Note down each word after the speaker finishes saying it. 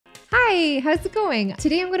Hi, how's it going?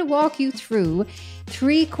 Today I'm going to walk you through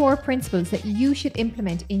 3 core principles that you should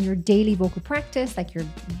implement in your daily vocal practice, like your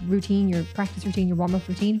routine, your practice routine, your warm-up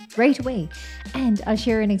routine, right away. And I'll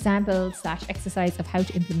share an example / exercise of how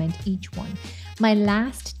to implement each one. My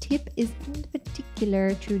last tip is in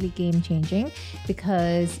particular truly game-changing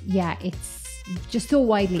because, it's just so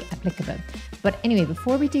widely applicable. But anyway,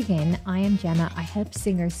 before we dig in, I am Gemma. I help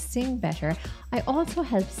singers sing better. I also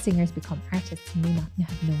help singers become artists. You may not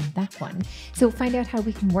have known that one. So find out how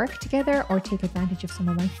we can work together or take advantage of some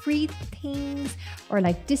of my free things or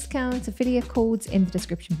like discounts, affiliate codes in the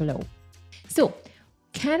description below. So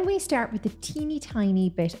can we start with a teeny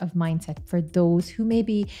tiny bit of mindset for those who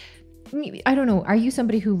maybe, I don't know, are you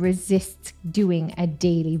somebody who resists doing a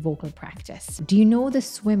daily vocal practice? Do you know the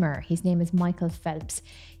swimmer? His name is Michael Phelps.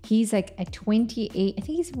 He's like a 28, I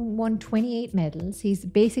think he's won 28 medals. He's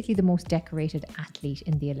basically the most decorated athlete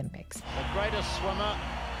in the Olympics. The greatest swimmer,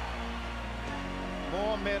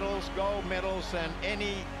 more medals, gold medals than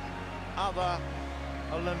any other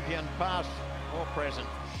Olympian past or present.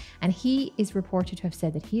 And he is reported to have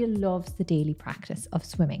said that he loves the daily practice of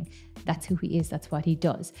swimming. That's who he is, that's what he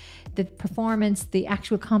does. The performance, the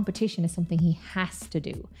actual competition is something he has to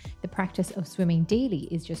do. The practice of swimming daily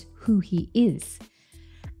is just who he is.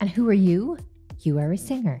 And who are you? You are a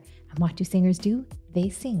singer. And what do singers do? They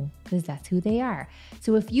sing because that's who they are.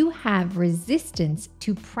 So if you have resistance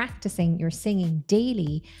to practicing your singing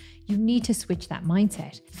daily, you need to switch that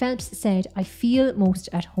mindset. Phelps said, "I feel most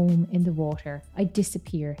at home in the water. I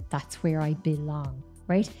disappear. That's where I belong,"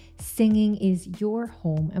 right? Singing is your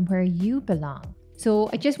home and where you belong. So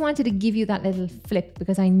I just wanted to give you that little flip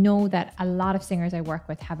because I know that a lot of singers I work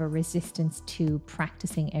with have a resistance to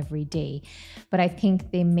practicing every day. But I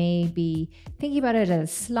think they may be thinking about it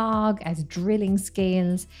as slog, as drilling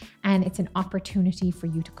scales, and it's an opportunity for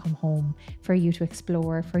you to come home, for you to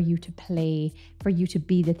explore, for you to play, for you to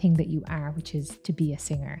be the thing that you are, which is to be a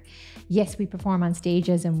singer. Yes, we perform on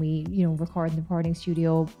stages and we, record in the recording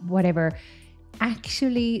studio, whatever.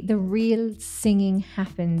 Actually, the real singing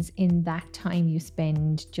happens in that time you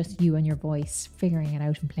spend just you and your voice figuring it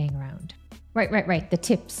out and playing around. Right. The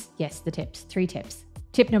tips. Yes, the tips. 3 tips.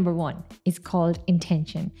 Tip number 1 is called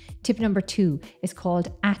intention. Tip number 2 is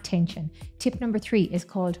called attention. Tip number 3 is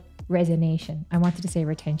called resonation. I wanted to say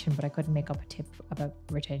retention, but I couldn't make up a tip about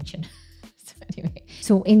retention.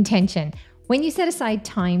 So intention. When you set aside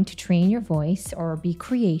time to train your voice or be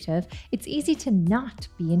creative, it's easy to not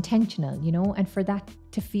be intentional, and for that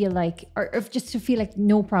to feel like, or just to feel like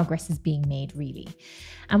no progress is being made really.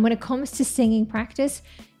 And when it comes to singing practice,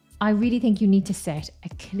 I really think you need to set a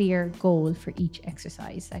clear goal for each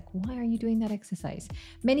exercise. Like, why are you doing that exercise?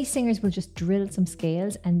 Many singers will just drill some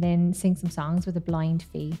scales and then sing some songs with a blind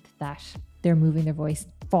faith that they're moving their voice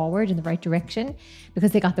forward in the right direction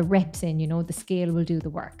because they got the reps in, the scale will do the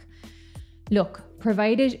work. Look,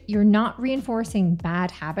 provided you're not reinforcing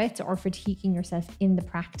bad habits or fatiguing yourself in the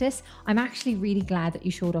practice, I'm actually really glad that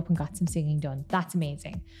you showed up and got some singing done. That's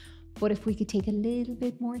amazing. But if we could take a little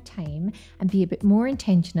bit more time and be a bit more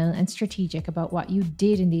intentional and strategic about what you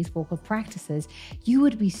did in these vocal practices, you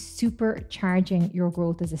would be supercharging your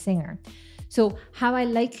growth as a singer. So how I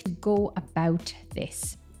like to go about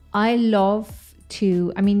this,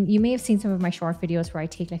 you may have seen some of my short videos where I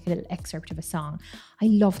take like a little excerpt of a song. I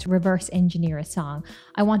love to reverse engineer a song.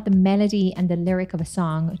 I want the melody and the lyric of a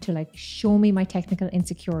song to like show me my technical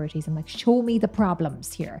insecurities and like show me the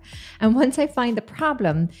problems here. And once I find the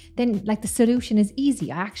problem, then like the solution is easy.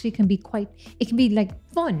 It can be like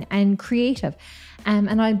fun and creative.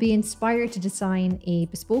 And I'll be inspired to design a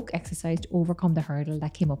bespoke exercise to overcome the hurdle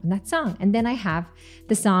that came up in that song. And then I have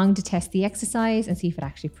the song to test the exercise and see if it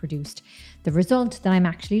actually produced the result that I'm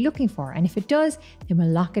actually looking for. And if it does, then we'll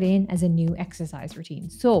lock it in as a new exercise routine.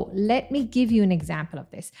 So let me give you an example of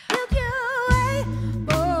this.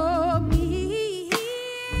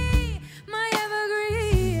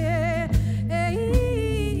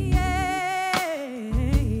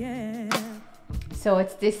 So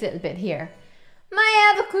it's this little bit here.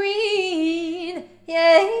 My evergreen,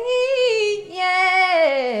 yeah.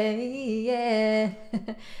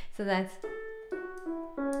 So that's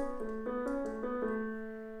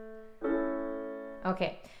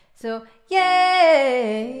okay. So yeah.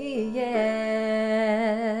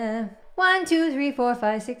 1, 2, 3, 4,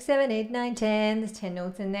 5, 6, 7, 8, 9, 10. There's 10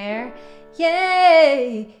 notes in there.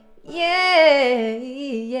 Yay. Yeah.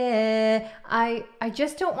 I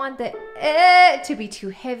just don't want the to be too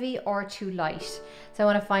heavy or too light. So I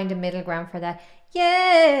want to find a middle ground for that. Yeah.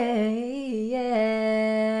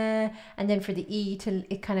 And then for the E, till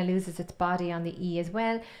it kind of loses its body on the E as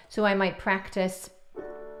well. So I might practice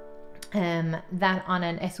that on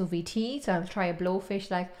an SOVT. So I'll try a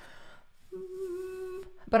blowfish like,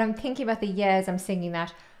 but I'm thinking about the yes, I'm singing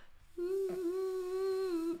that.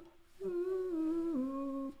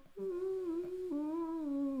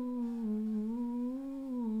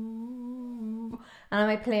 And I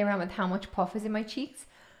might play around with how much puff is in my cheeks.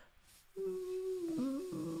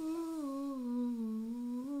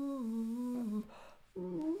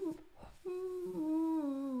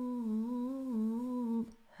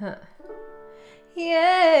 Huh.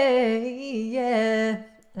 Yeah, yeah.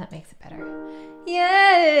 That makes it better.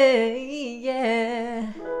 Yeah,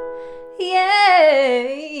 yeah. Yeah,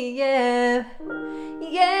 yeah.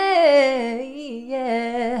 Yeah,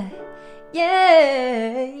 yeah.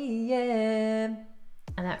 Yeah, yeah.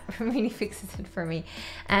 And that really fixes it for me.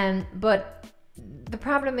 But the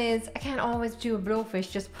problem is I can't always do a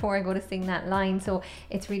blowfish just before I go to sing that line. So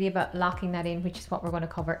it's really about locking that in, which is what we're going to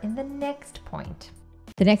cover in the next point.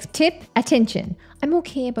 The next tip, attention. I'm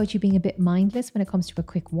okay about you being a bit mindless when it comes to a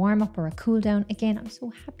quick warm up or a cool down. Again, I'm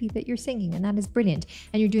so happy that you're singing and that is brilliant.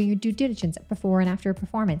 And you're doing your due diligence before and after a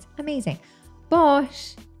performance. Amazing.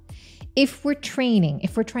 But if we're training,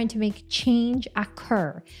 if we're trying to make change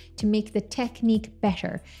occur, to make the technique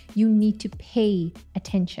better, you need to pay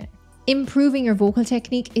attention. Improving your vocal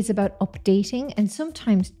technique is about updating and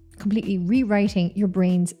sometimes completely rewriting your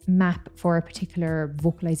brain's map for a particular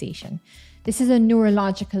vocalization. This is a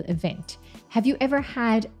neurological event. Have you ever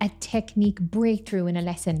had a technique breakthrough in a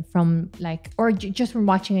lesson from just from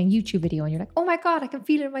watching a YouTube video and you're like, oh my God, I can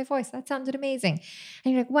feel it in my voice. That sounded amazing.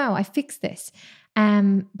 And you're like, wow, I fixed this.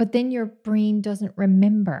 But then your brain doesn't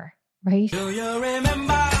remember, right? Do you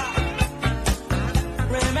remember?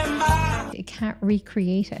 It can't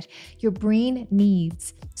recreate it. Your brain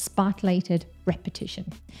needs spotlighted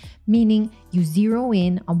repetition, meaning you zero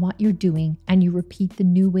in on what you're doing and you repeat the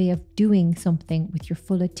new way of doing something with your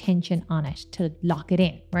full attention on it to lock it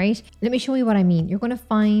in, right? Let me show you what I mean. You're going to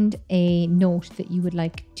find a note that you would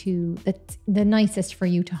like to, that's the nicest for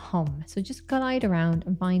you to hum. So just glide around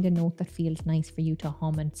and find a note that feels nice for you to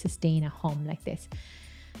hum and sustain a hum like this.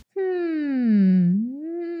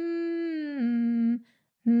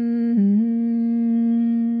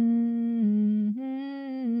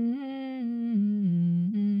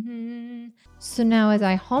 So now as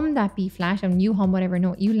I hum that B flat and you hum whatever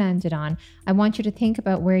note you landed on, I want you to think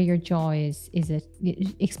about where your jaw is.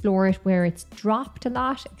 Explore it where it's dropped a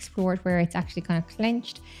lot, explore it where it's actually kind of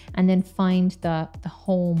clenched, and then find the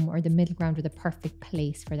home or the middle ground or the perfect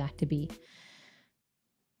place for that to be.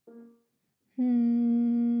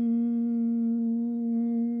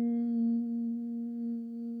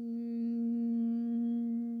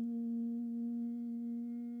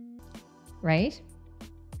 Right?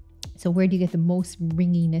 So where do you get the most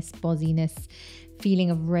ringiness, buzziness, feeling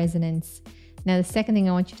of resonance? Now, the second thing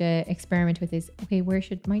I want you to experiment with is, okay, where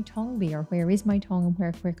should my tongue be? Or where is my tongue and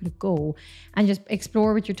where could it go? And just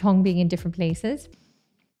explore with your tongue being in different places.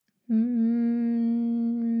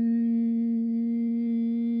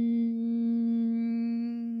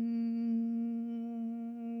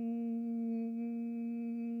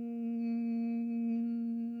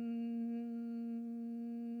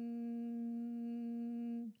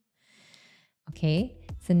 Okay,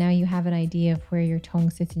 so now you have an idea of where your tongue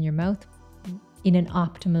sits in your mouth in an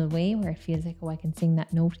optimal way, where it feels like, oh, I can sing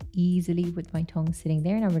that note easily with my tongue sitting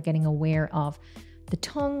there. Now we're getting aware of the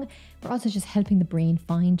tongue. We're also just helping the brain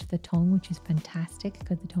find the tongue, which is fantastic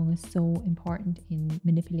because the tongue is so important in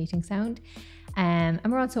manipulating sound. And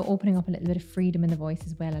we're also opening up a little bit of freedom in the voice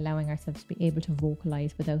as well, allowing ourselves to be able to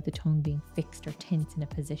vocalize without the tongue being fixed or tense in a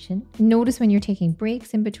position. Notice when you're taking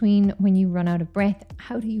breaks in between, when you run out of breath,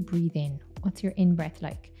 how do you breathe in? What's your in-breath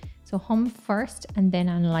like? So hum first and then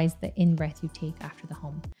analyze the in-breath you take after the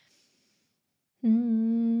hum.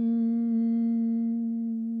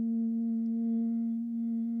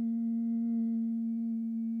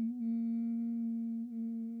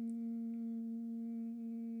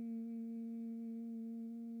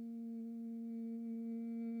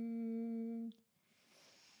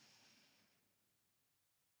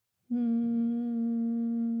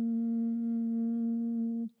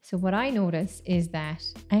 So what I notice is that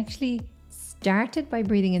I actually started by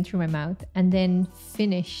breathing in through my mouth and then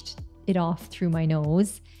finished it off through my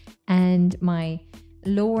nose, and my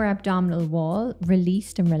lower abdominal wall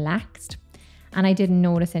released and relaxed, and I didn't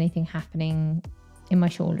notice anything happening in my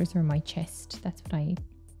shoulders or my chest. That's what I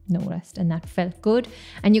noticed, and that felt good.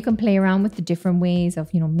 And you can play around with the different ways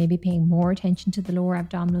of, maybe paying more attention to the lower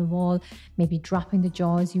abdominal wall, maybe dropping the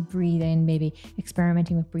jaw as you breathe in, maybe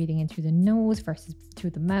experimenting with breathing in through the nose versus through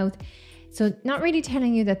the mouth. So not really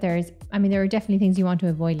telling you that there are definitely things you want to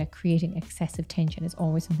avoid, like creating excessive tension is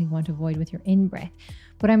always something you want to avoid with your in-breath.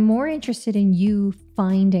 But I'm more interested in you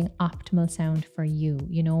finding optimal sound for you,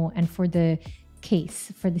 and for the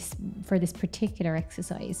case, for this particular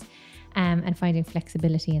exercise. And finding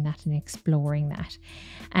flexibility in that and exploring that.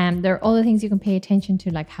 There are other things you can pay attention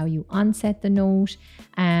to, like how you onset the note.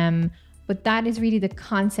 But that is really the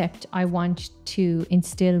concept I want to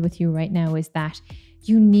instill with you right now, is that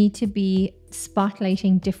you need to be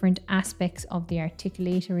spotlighting different aspects of the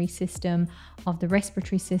articulatory system, of the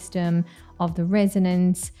respiratory system, of the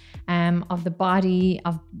resonance, of the body,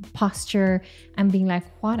 of posture, and being like,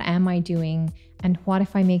 what am I doing? And what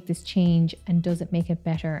if I make this change, and does it make it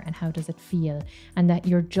better, and how does it feel? And that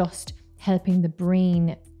you're just helping the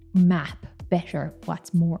brain map better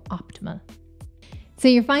what's more optimal. So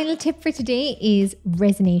your final tip for today is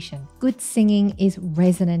resonation. Good singing is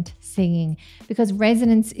resonant singing, because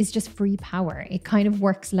resonance is just free power. It kind of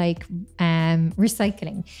works like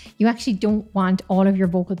recycling. You actually don't want all of your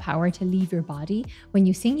vocal power to leave your body. When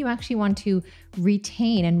you sing, you actually want to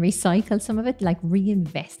retain and recycle some of it, like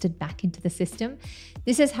reinvest it back into the system.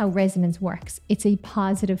 This is how resonance works. It's a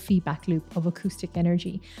positive feedback loop of acoustic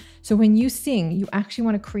energy. So when you sing, you actually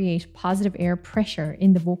want to create positive air pressure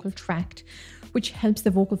in the vocal tract, which helps the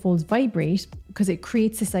vocal folds vibrate because it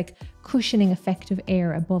creates this like cushioning effect of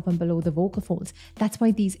air above and below the vocal folds. That's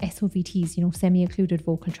why these SOVTs, semi-occluded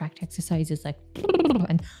vocal tract exercises like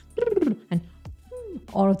and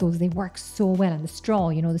all of those, they work so well. And the straw,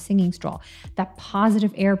 the singing straw, that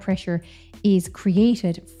positive air pressure is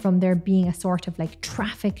created from there being a sort of like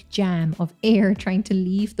traffic jam of air trying to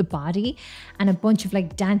leave the body, and a bunch of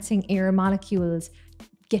like dancing air molecules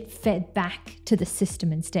get fed back to the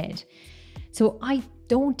system instead. So I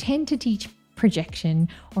don't tend to teach projection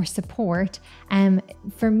or support.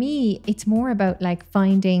 For me, it's more about like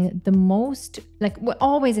finding the most,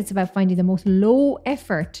 it's about finding the most low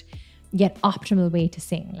effort yet optimal way to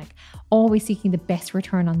sing, like always seeking the best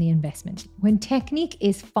return on the investment. When technique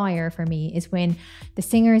is fire for me is when the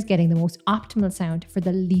singer is getting the most optimal sound for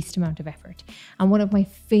the least amount of effort. And one of my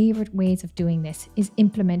favorite ways of doing this is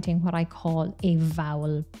implementing what I call a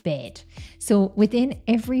vowel bed. So within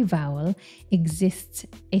every vowel exists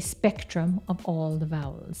a spectrum of all the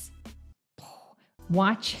vowels.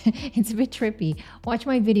 Watch, it's a bit trippy. Watch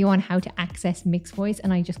my video on how to access mixed voice,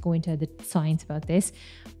 and I just go into the science about this,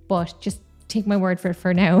 but just take my word for it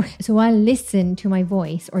for now. So I'll listen to my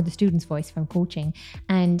voice, or the student's voice if I'm coaching,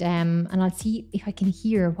 and I'll see if I can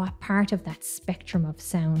hear what part of that spectrum of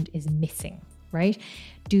sound is missing, right?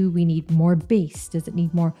 Do we need more bass? Does it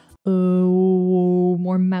need more oh,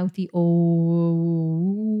 more mouthy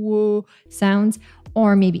oh sounds?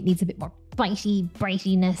 Or maybe it needs a bit more bitey,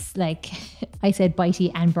 brightiness, like I said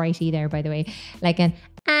bitey and brighty there, by the way, like an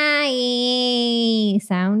I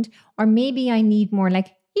sound. Or maybe I need more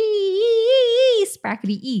like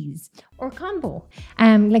sparkly e's or combo.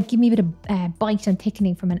 Like give me a bit of bite and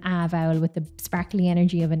thickening from an a vowel with the sparkly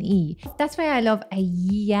energy of an e. That's why I love a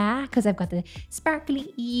yeah, because I've got the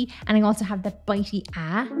sparkly e and I also have the bitey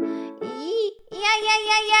a.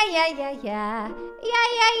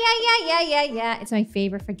 Yeah. It's my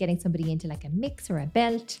favorite for getting somebody into like a mix or a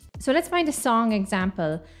belt. So let's find a song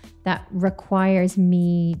example that requires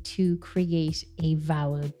me to create a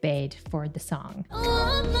vowel bed for the song.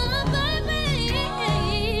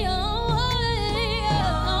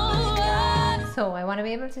 So I want to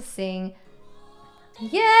be able to sing,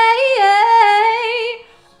 yeah,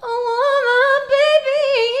 oh,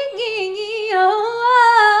 baby, oh.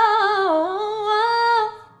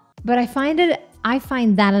 But I find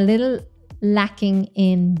that a little lacking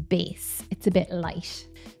in bass. It's a bit light.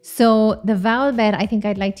 So the vowel bed I think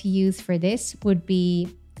I'd like to use for this would be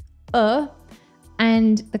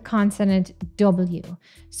and the consonant W.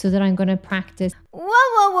 So that I'm going to practice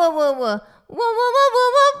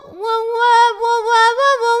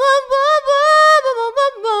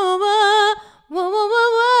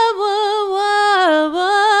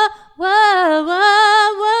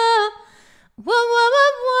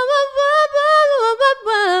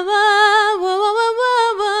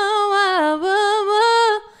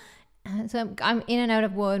so I'm in and out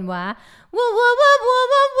of wa and wa.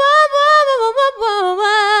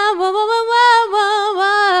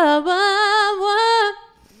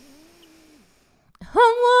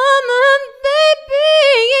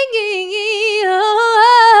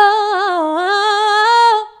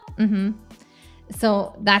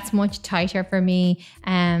 So that's much tighter for me.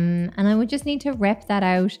 And I would just need to rep that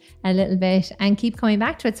out a little bit and keep coming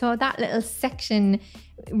back to it. So that little section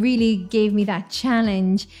really gave me that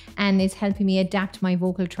challenge and is helping me adapt my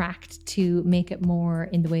vocal tract to make it more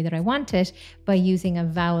in the way that I want it by using a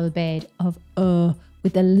vowel bed of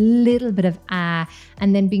with a little bit of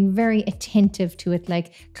and then being very attentive to it,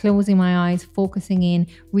 like closing my eyes, focusing in,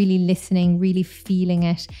 really listening, really feeling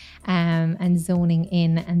it, and zoning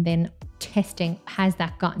in, and then testing, has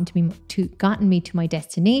that gotten me to my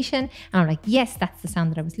destination? And I'm like, yes, that's the sound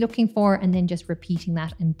that I was looking for, and then just repeating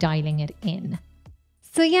that and dialing it in.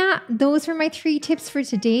 So yeah, those were my 3 tips for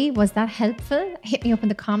today. Was that helpful? Hit me up in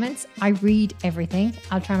the comments. I read everything.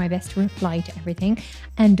 I'll try my best to reply to everything.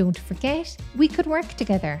 And don't forget, we could work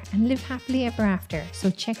together and live happily ever after. So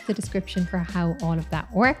check the description for how all of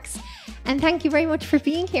that works. And thank you very much for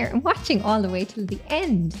being here and watching all the way till the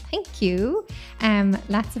end. Thank you.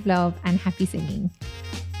 Lots of love and happy singing.